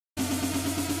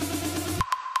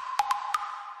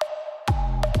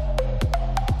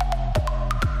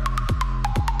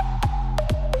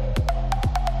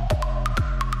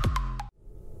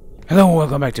Hello and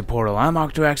welcome back to Portal. I'm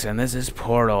Octox and this is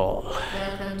Portal.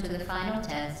 Welcome to the final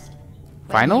test.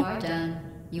 Final? When you are done,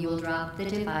 you will drop the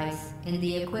device in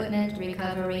the Equipment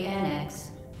Recovery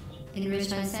Annex.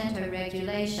 Enrichment Center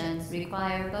regulations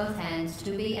require both hands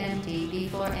to be empty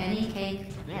before any cake.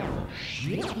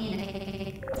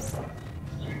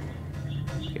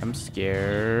 I'm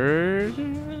scared,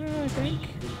 I think.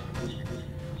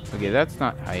 Okay, that's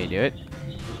not how you do it.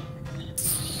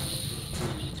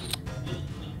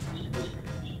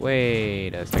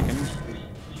 Wait a second.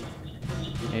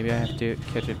 Maybe I have to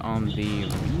catch it on the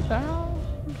rebound?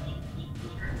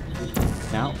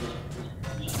 Now.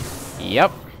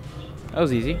 Yep. That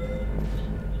was easy.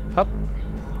 Hup.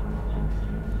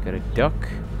 Got a duck.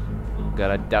 Got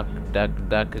a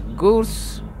duck, a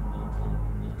goose.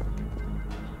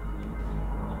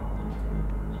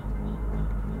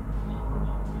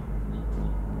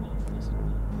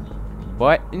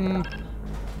 Button.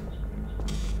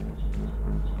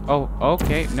 Oh,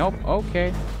 okay. Nope.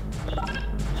 Okay.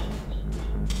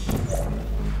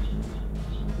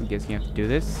 I guess you have to do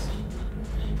this.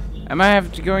 Am I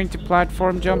going to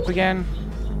platform jump again?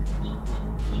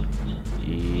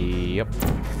 Yep.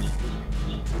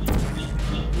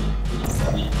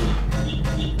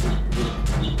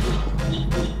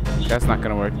 That's not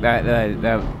gonna work. That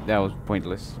was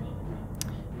pointless.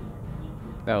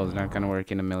 That was not gonna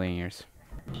work in a million years.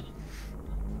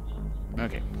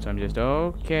 Okay, so I'm just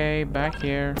okay back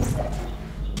here.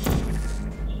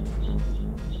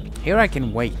 Here I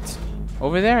can wait.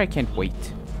 Over there I can't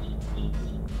wait.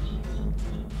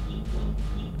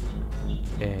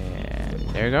 And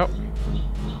there you go.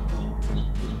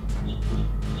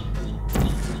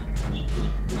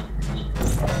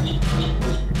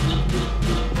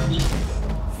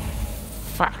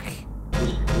 Fuck.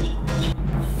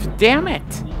 Damn it.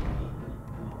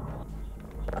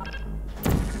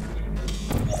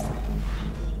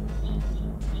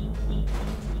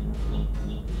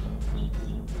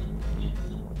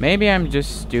 Maybe I'm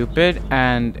just stupid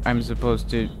and I'm supposed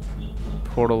to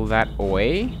portal that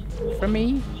away from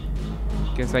me?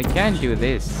 Because I can't do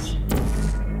this.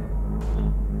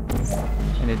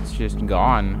 And it's just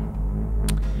gone.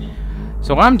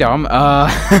 So I'm dumb.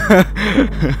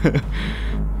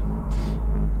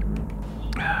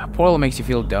 Portal makes you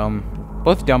feel dumb.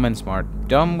 Both dumb and smart.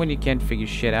 Dumb when you can't figure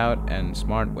shit out, and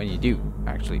smart when you do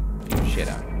actually figure shit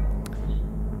out.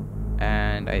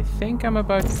 And I think I'm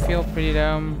about to feel pretty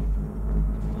dumb.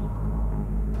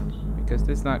 Because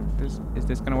is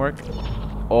this gonna work?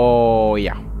 Oh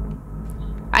yeah.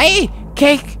 Hey!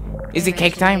 Cake! Is it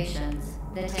cake time?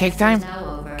 Cake time?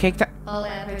 Cake time?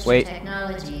 Wait.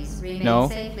 No.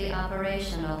 Safely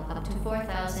operational up to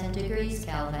 4,000 degrees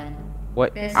Kelvin.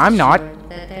 What? Rest I'm not. assured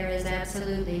that there is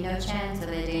absolutely no chance of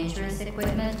a dangerous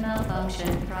equipment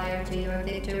malfunction prior to your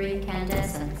victory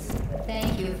incandescence.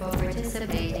 Thank you for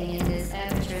participating in this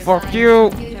amateur Fuck you.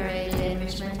 computer-aided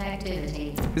enrichment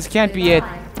activity. This can't be it.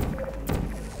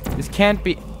 This can't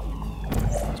be.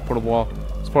 It's portal wall.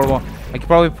 It's portal wall. I can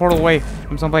probably portal away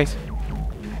from someplace.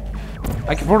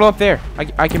 I can portal up there.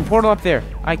 I can portal up there.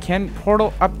 I can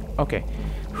portal up. Okay.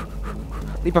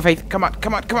 Leap of faith. Come on.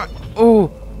 Come on. Come on.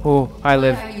 Oh. Oh. I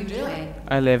live. What are you doing?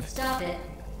 I live. Stop it.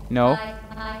 No.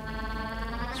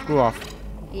 Screw off.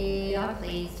 We are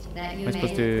pleased that you Am I made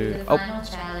supposed it to- through the oh. final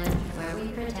challenge where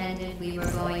we pretended we were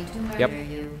going to murder Yep.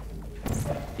 you.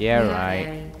 Yeah, We are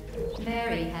right.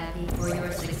 very happy for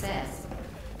your success.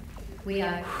 We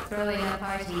are throwing a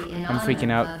party in I'm freaking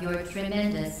honor out. of your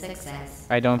tremendous success.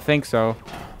 I don't think so.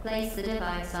 Place the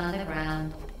device on the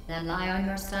ground, then lie on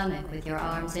your stomach with your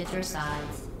arms at your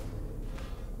sides.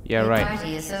 Yeah, The right.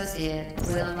 party associate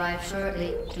will arrive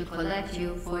shortly to collect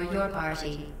you for your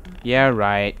party. Yeah,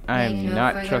 right. Make I'm no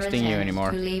not further trusting you attempt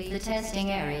anymore. To leave the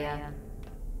testing area.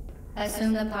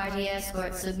 Assume the party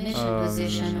escort submission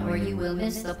position, or you will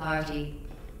miss the party.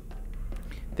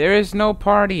 There is no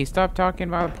party. Stop talking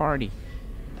about a party.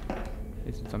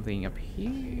 Is there something up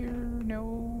here?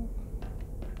 No.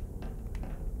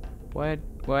 What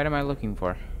am I looking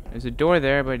for? There's a door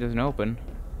there, but it doesn't open.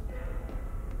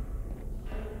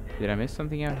 Did I miss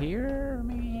something out here?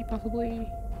 Maybe, possibly.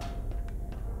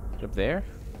 Is it up there?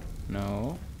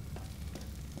 No.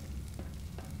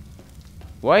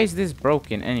 Why is this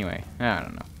broken anyway? I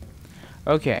don't know.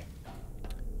 Okay.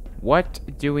 What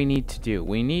do we need to do?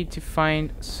 We need to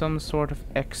find some sort of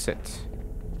exit.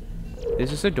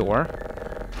 This is a door.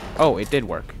 Oh, it did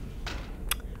work.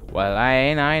 Well, I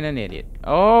ain't an idiot.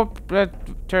 Oh,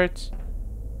 turrets.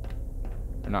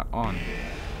 They're not on.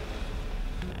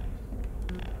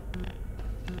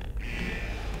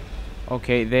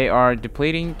 Okay, they are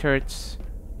depleting turrets.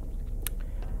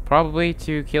 Probably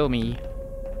to kill me.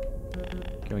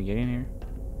 Can we get in here?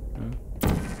 No?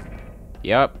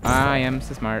 Yep, I am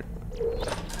so smart.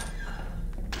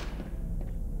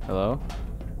 Hello?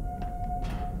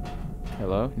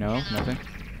 Hello? No, nothing.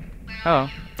 Hello. I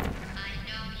know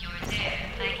you're there.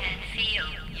 I can feel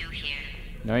you here.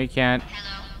 No, you can't.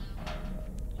 Hello?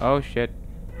 Oh shit.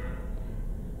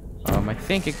 I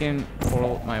think I can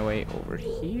portal my way over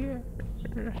here.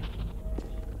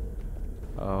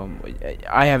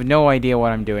 I have no idea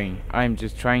what I'm doing. I'm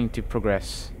just trying to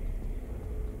progress.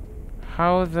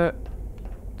 How the...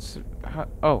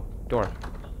 oh, door.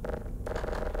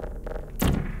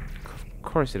 Of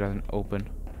course it doesn't open.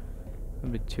 A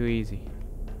bit too easy.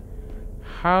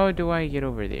 How do I get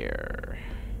over there?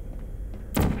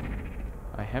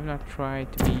 I have not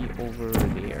tried to be over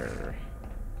there.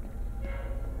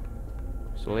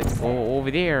 So let's go over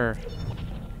there.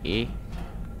 Eh?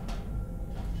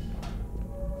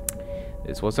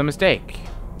 This was a mistake.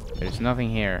 There's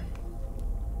nothing here.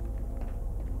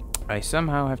 I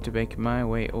somehow have to make my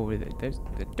way over there.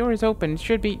 The door is open. It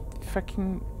should be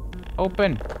fucking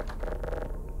open.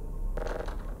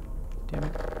 Damn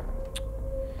it.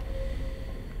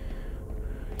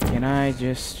 Can I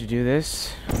just do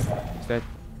this? Is that...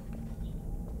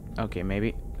 okay,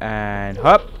 maybe. And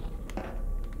hop!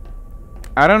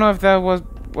 I don't know if that was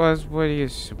what you're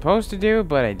supposed to do,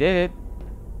 but I did it.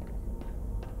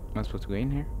 Am I supposed to go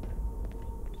in here?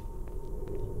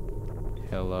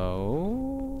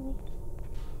 Hello?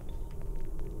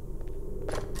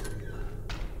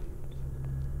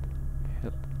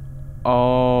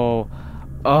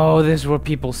 Oh, this is where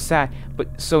people sat.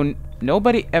 But so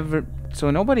nobody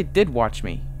did watch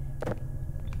me.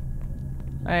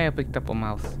 I picked up a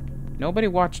mouse. Nobody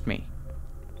watched me.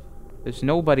 There's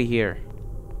nobody here.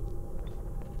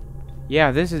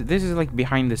 Yeah, this is like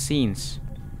behind the scenes.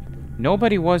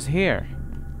 Nobody was here.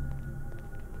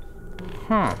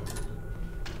 Huh.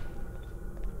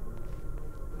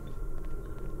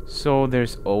 So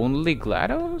there's only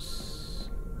GLaDOS?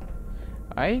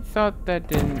 I thought that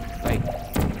didn't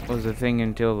was a thing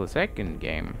until the second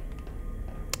game.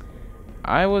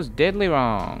 I was deadly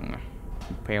wrong.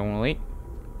 Apparently.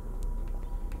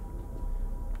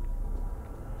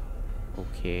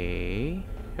 Okay.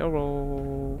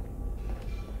 Hello.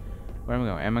 Where am I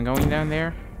going? Am I going down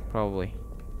there? Probably.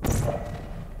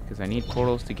 Because I need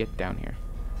portals to get down here.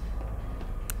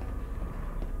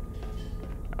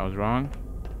 I was wrong.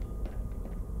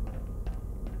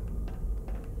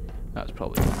 That was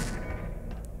probably wrong.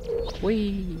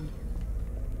 Whee!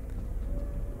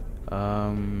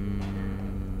 Am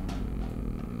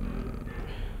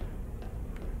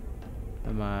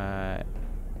I...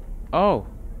 oh!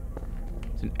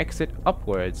 It's an exit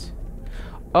upwards.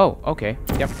 Oh, okay.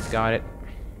 Yep, got it.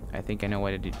 I think I know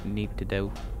what I need to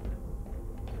do.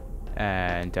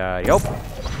 And, yup. Yep.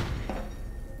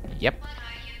 What are you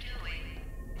doing?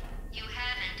 You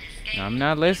haven't escaped. I'm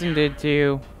not listening to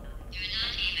you. You're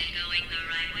not even going the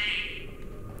right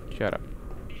way. Shut up.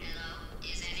 Hello?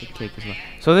 Is anyone Take this there?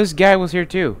 one. So this guy was here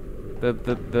too.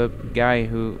 The guy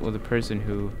who, or the person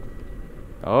who...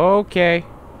 okay.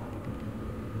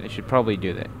 I should probably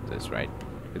do this right.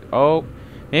 Oh,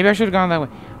 maybe I should have gone that way.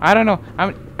 I don't know.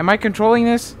 Am I controlling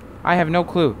this? I have no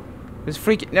clue. This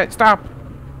freaking... no, stop!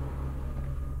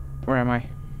 Where am I?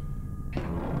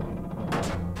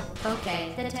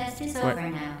 Okay, the test is What? over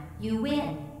now. You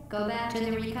win. Go back to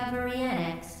the recovery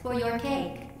annex for your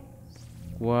cake.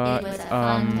 What? It was a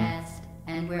fun test,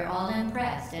 and we're all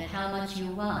impressed at how much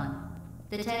you won.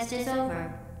 The test is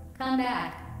over. Come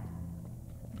back.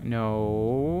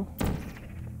 No.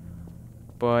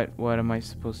 But what am I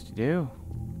supposed to do?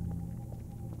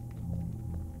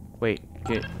 Wait,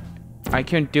 I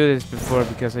couldn't do this before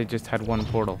because I just had one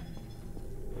portal.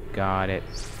 Got it.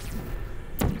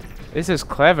 This is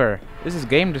clever. This is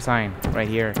game design right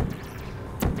here.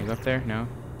 Can I go up there? No.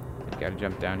 I gotta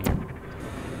jump down here.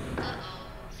 Uh-oh.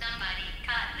 Somebody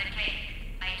cut the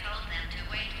cake. I told them to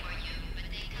wait for you, but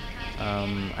they cut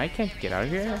it. I can't get out of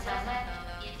here.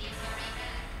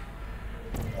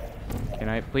 Can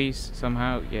I please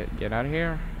somehow get out of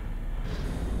here?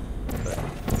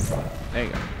 There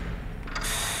you go.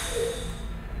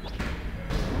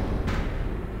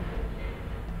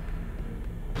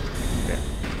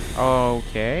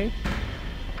 Okay.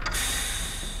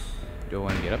 Do I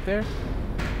want to get up there?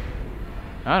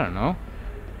 I don't know.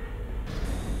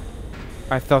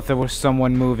 I thought there was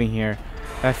someone moving here.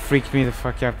 That freaked me the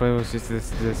fuck out, but it was just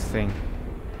this thing.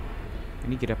 I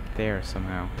need to get up there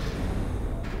somehow.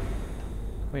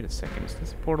 Wait a second, is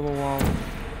this a portable wall?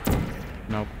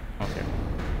 Nope. Okay.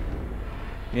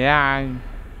 Yeah,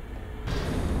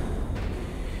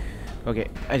 okay,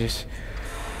 I just...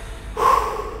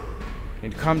 You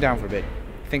need to calm down for a bit.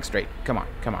 Think straight. Come on,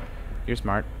 come on. You're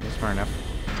smart. You're smart enough.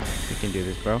 You can do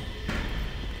this, bro.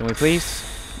 Can we please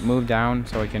move down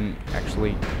so I can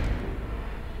actually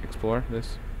explore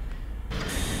this?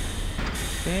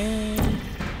 Okay.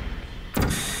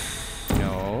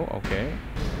 No, okay.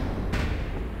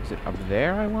 Is it up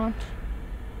there I want?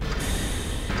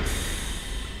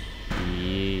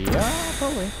 Yeah,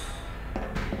 probably.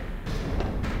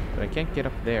 But I can't get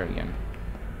up there again.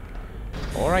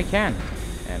 Or I can.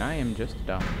 And I am just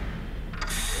dumb.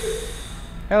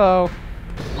 Hello.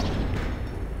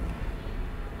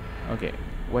 Okay,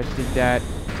 what did that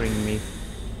bring me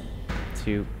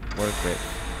to work with?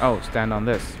 Oh, stand on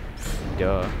this.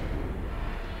 Duh.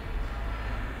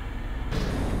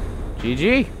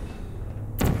 GG.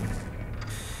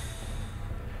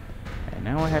 And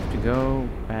now I have to go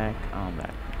back on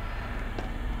that.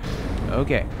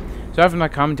 Okay. So after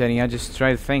not commentating, I just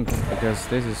try to think because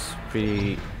this is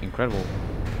pretty incredible.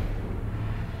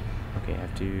 Okay, I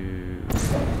have to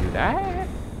do that.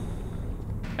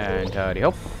 And howdy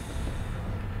hope.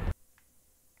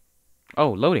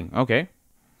 Oh, loading. Okay.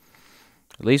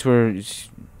 At least we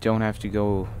don't have to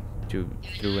go through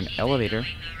an elevator.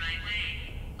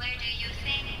 Where do you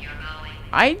think you're going?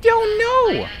 I don't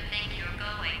know. Where do you think you're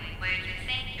going? Where do you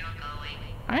think you're going?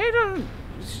 I don't.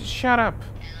 Shut up.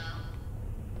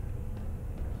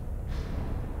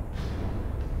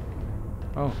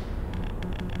 Oh.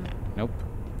 Nope.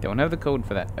 Don't have the code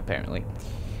for that, apparently.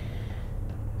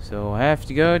 So I have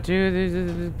to go to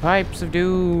the Pipes of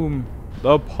Doom.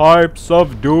 The Pipes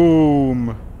of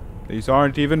Doom. These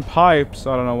aren't even pipes.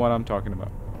 I don't know what I'm talking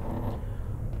about.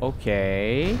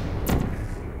 Okay.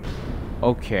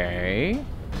 Okay.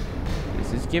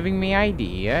 This is giving me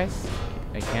ideas.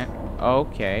 I can't.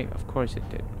 Okay. Of course it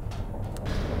did.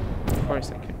 Of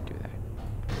course I couldn't do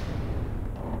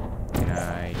that.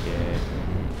 I did.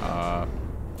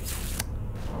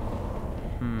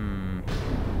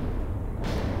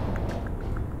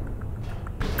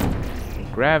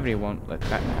 Gravity won't let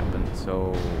that happen,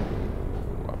 so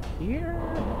up here?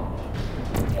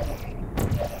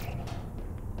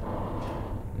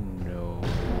 No.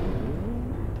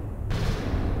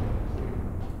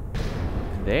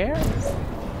 There?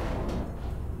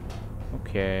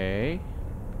 Okay.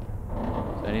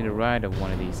 So I need a ride of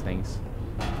one of these things.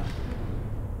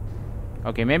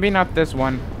 Okay, maybe not this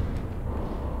one.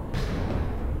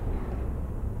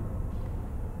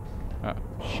 Oh,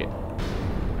 shit.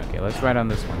 Okay, let's ride on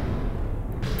this one.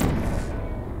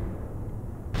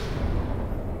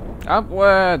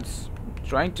 Upwards!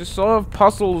 Trying to solve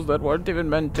puzzles that weren't even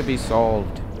meant to be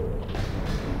solved.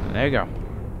 There you go.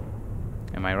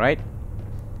 Am I right?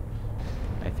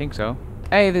 I think so.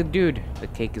 Hey, the dude! The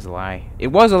cake is a lie. It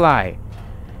was a lie!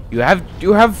 You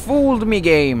have fooled me,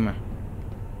 game!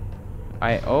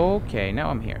 Okay, now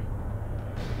I'm here.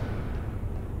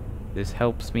 This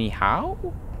helps me how?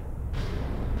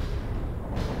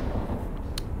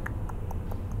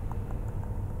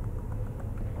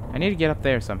 I need to get up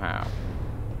there somehow.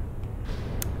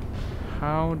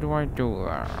 How do I do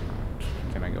that?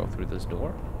 Can I go through this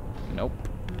door? Nope.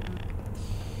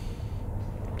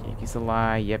 Cake is a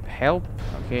lie. Yep, help.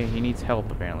 Okay, he needs help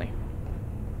apparently.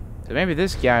 So maybe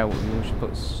this guy,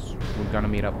 we're gonna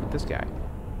meet up with this guy.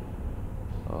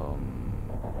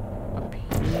 Up here.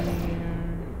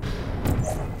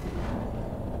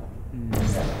 No.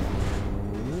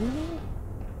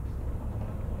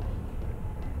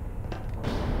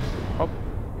 Oh.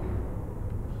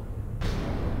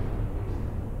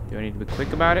 Do I need to be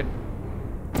quick about it?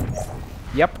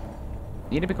 Yep.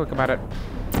 Need to be quick about it.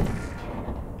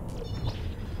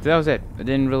 So that was it. I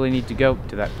didn't really need to go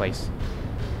to that place.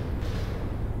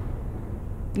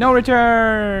 No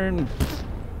return!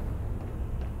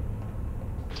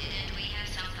 Didn't we have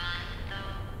some fun,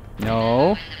 though? No.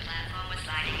 When the platform was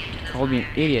sliding into the Called me an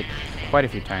fire, idiot I said, quite a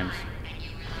few times. and you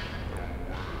were like,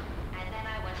 and then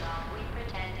I was off. We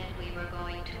pretended we were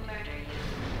going to murder you.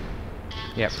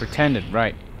 Yeah, pretended,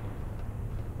 right.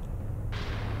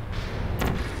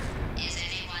 Is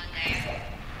anyone there?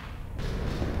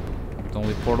 It's the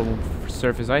only portable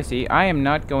surface I see. I am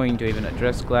not going to even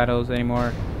address GLaDOS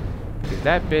anymore. Because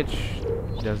that bitch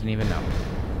doesn't even know.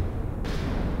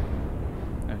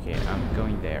 Okay, I'm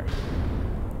going there.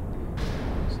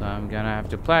 So I'm gonna have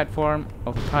to platform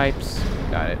over pipes.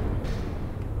 Got it.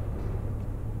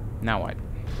 Now what?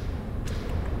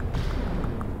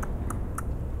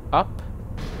 Up?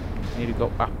 I need to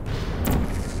go up.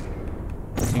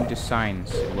 Listening to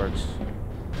signs. It works.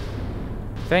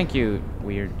 Thank you,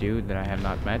 weird dude that I have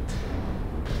not met.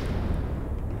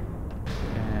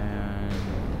 And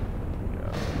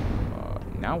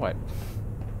now what?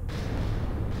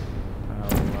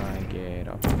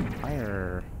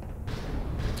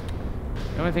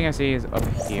 only thing I see is up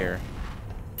here.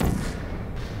 Is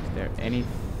there any...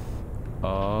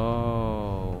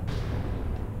 Oh.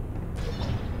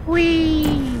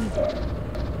 Whee!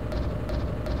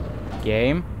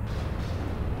 Game?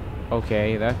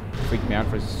 Okay, that freaked me out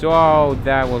for so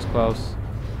that was close.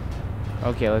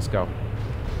 Okay, let's go.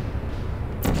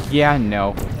 Yeah,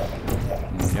 no.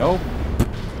 Nope.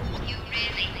 You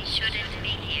really shouldn't be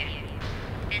here.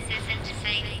 This isn't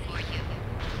safe for you.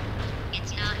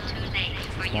 It's not too late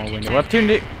for you Small to window turn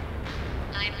opportunity. back.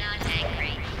 I'm not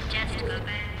angry. Just go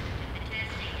back to the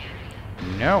testing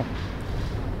area. No.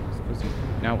 Supposed to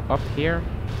now up here.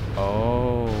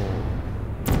 Oh.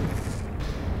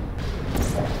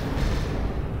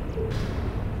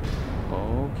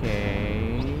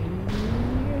 Okay.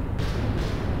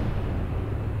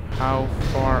 How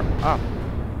far up?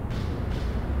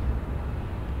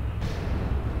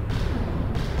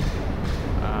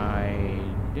 I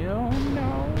don't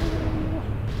know.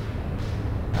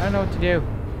 I don't know what to do.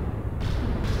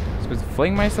 Supposed to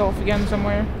fling myself again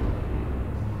somewhere?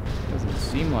 Doesn't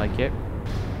seem like it.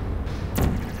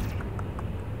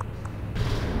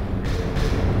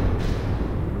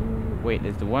 Wait,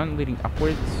 is the one leading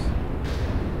upwards?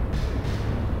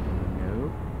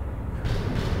 Nope.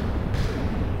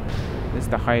 This is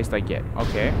the highest I get.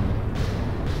 Okay.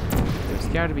 There's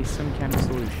got to be some kind of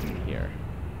solution here.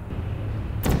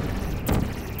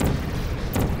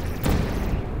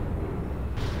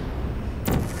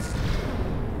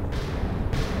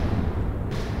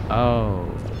 Oh,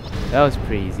 that was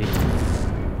pretty easy.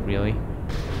 Really?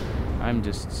 I'm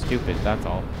just stupid, that's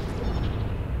all.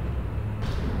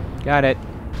 Got it.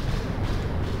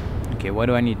 Okay, what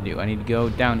do I need to do? I need to go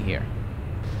down here.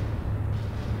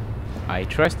 I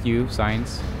trust you,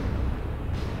 science.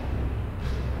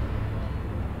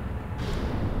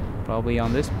 Probably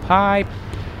on this pipe.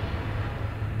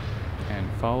 And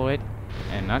follow it.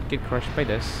 And not get crushed by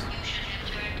this. You should have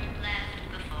turned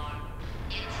left before.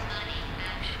 It's funny,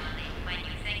 actually, when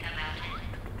you think about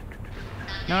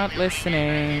it. Not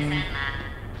listening.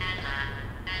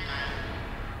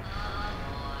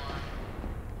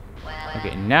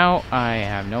 Okay, now I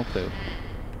have no clue.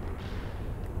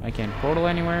 I can't portal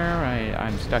anywhere.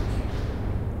 I'm stuck.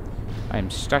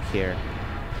 I'm stuck here.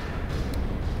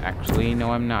 Actually,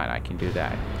 no, I'm not. I can do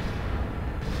that.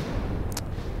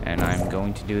 And I'm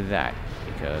going to do that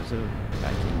because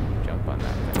I can jump on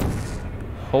that thing.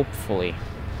 Hopefully,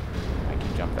 I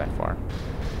can jump that far.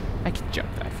 I can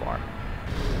jump that far.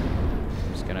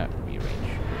 I'm just gonna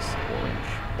rearrange this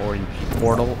orange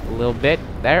portal a little bit.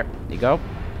 There you go.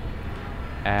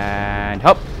 And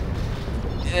hop.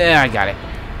 Yeah, I got it.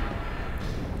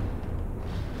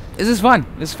 This is fun.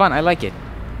 This is fun. I like it.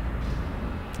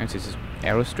 It's just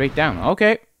arrow straight down.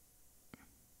 Okay.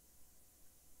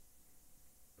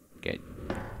 Okay.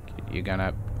 You're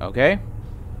gonna. Okay.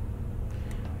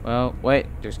 Well, wait.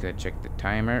 Just gonna check the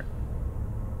timer.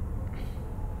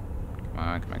 Come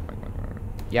on, come on, come on, come on, come on.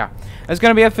 Yeah. That's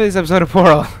gonna be it for this episode of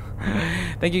Portal.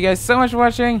 Thank you guys so much for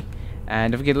watching.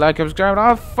 And don't forget to like, subscribe, and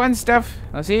all fun stuff.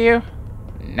 I'll see you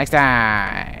next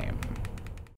time.